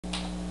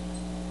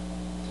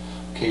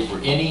Okay, for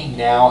any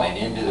now and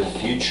into the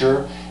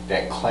future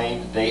that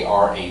claim they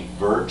are a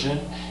virgin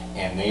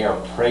and they are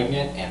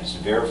pregnant and it's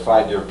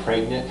verified they're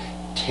pregnant,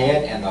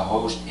 Ted and the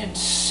host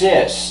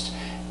insist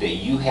that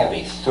you have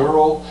a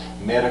thorough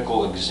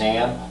medical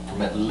exam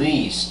from at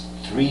least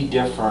 3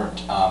 different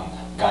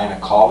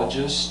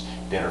gynecologists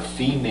that are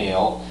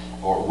female,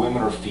 or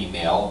women are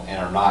female and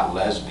are not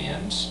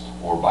lesbians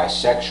or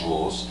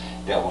bisexuals,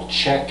 that will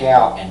check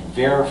out and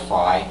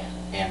verify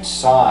and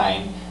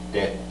sign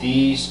that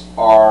these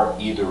are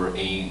either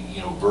a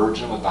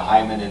virgin with the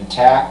hymen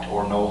intact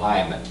or no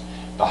hymen.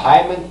 The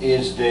hymen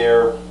is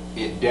there.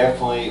 It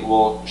definitely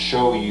will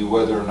show you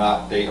whether or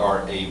not they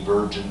are a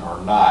virgin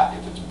or not.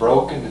 If it's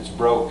broken, it's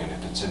broken.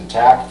 If it's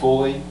intact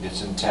fully,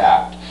 it's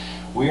intact.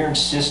 We are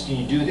insisting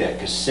you do that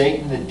because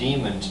Satan and the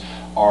demons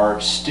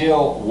are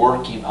still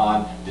working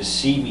on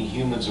deceiving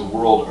humans of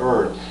world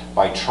earth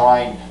by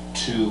trying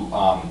to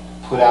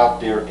put out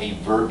there a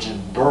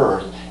virgin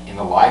birth in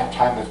the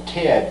lifetime of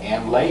Ted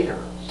and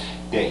later.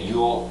 That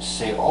you'll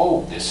say,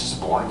 oh, this is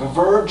born of a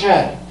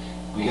virgin.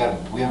 We have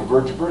a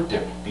virgin birth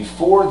there.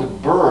 Before the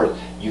birth,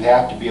 you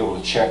have to be able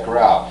to check her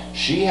out.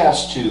 She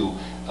has to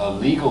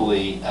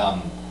legally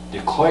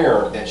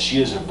declare that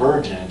she is a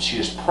virgin and she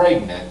is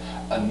pregnant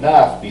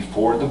enough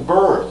before the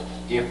birth.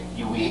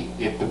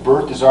 If the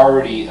birth has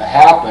already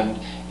happened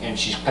and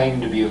she's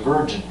claiming to be a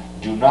virgin,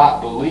 do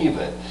not believe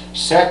it.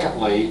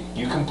 Secondly,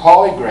 you can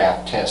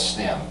polygraph test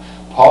them.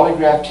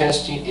 Polygraph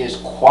testing is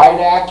quite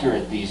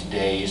accurate these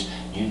days.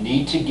 You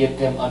need to get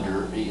them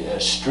under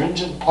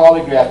stringent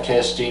polygraph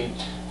testing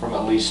from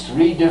at least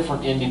 3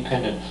 different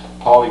independent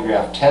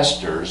polygraph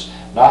testers,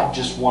 not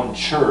just one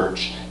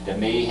church that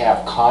may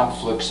have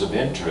conflicts of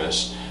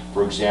interest.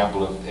 For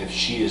example, if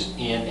she is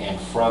in and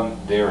from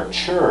their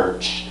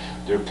church,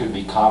 there could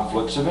be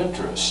conflicts of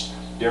interest.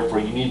 Therefore,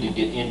 you need to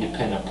get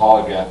independent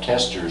polygraph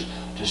testers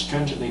to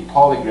stringently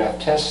polygraph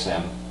test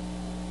them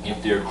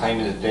if they're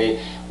claiming that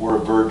they were a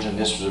virgin,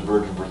 this was a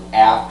virgin birth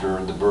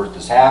after the birth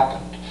has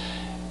happened.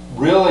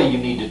 Really, you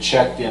need to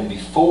check them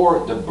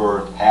before the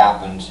birth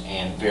happens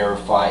and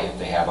verify if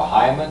they have a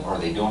hymen or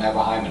they don't have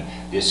a hymen.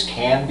 This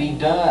can be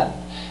done.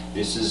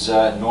 This is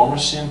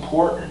enormously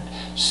important.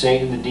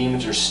 Satan and the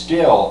demons are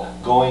still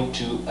going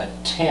to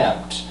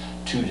attempt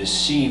to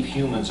deceive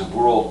humans of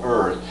world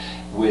earth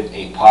with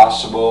a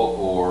possible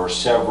or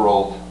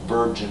several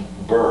virgin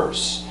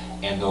births.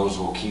 And those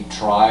will keep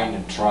trying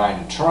and trying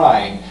and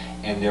trying,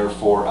 and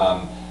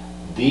therefore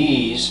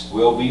these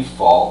will be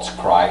false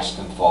Christ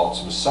and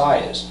false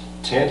Messiahs.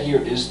 Ted here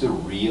is the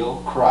real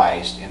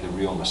Christ and the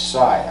real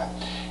Messiah,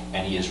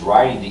 and he is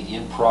writing the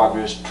in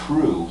progress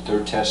true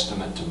Third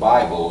Testament to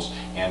Bibles,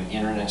 and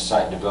internet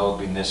site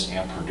developing this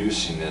and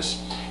producing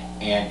this.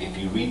 And if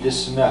you read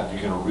this enough,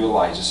 you're going to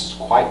realize this is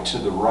quite to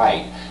the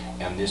right,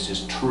 and this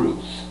is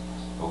truth.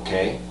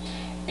 Okay?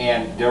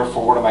 And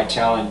therefore, what am I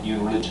telling you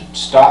in religion?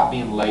 Stop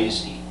being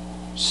lazy.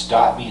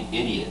 Stop being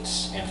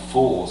idiots and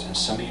fools, and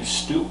some of you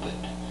stupid.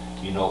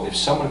 If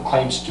someone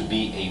claims to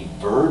be a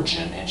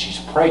virgin and she's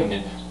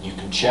pregnant, you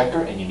can check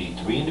her, and you need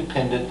 3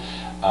 independent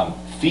women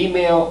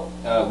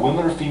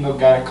or female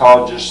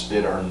gynecologists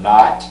that are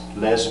not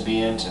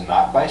lesbians and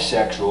not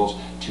bisexuals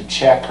to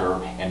check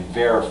her and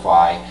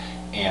verify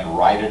and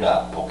write it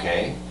up,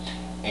 okay?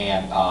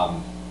 And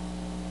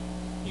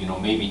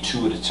maybe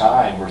 2 at a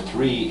time or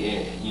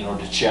 3,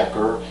 to check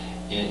her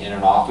in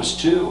an office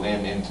too,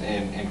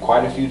 and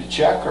quite a few to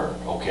check her,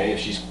 okay? If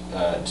she's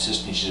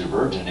insisting she's a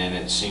virgin and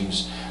it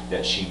seems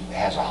that she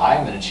has a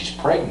hymen and she's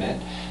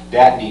pregnant,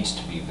 that needs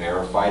to be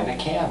verified, and it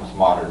can with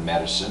modern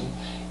medicine.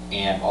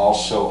 And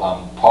also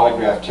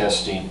polygraph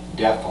testing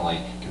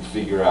definitely can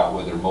figure out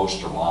whether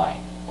most are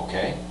lying,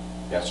 okay?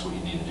 That's what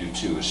you need to do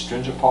too, is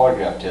stringent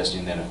polygraph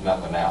testing then if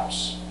nothing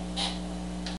else.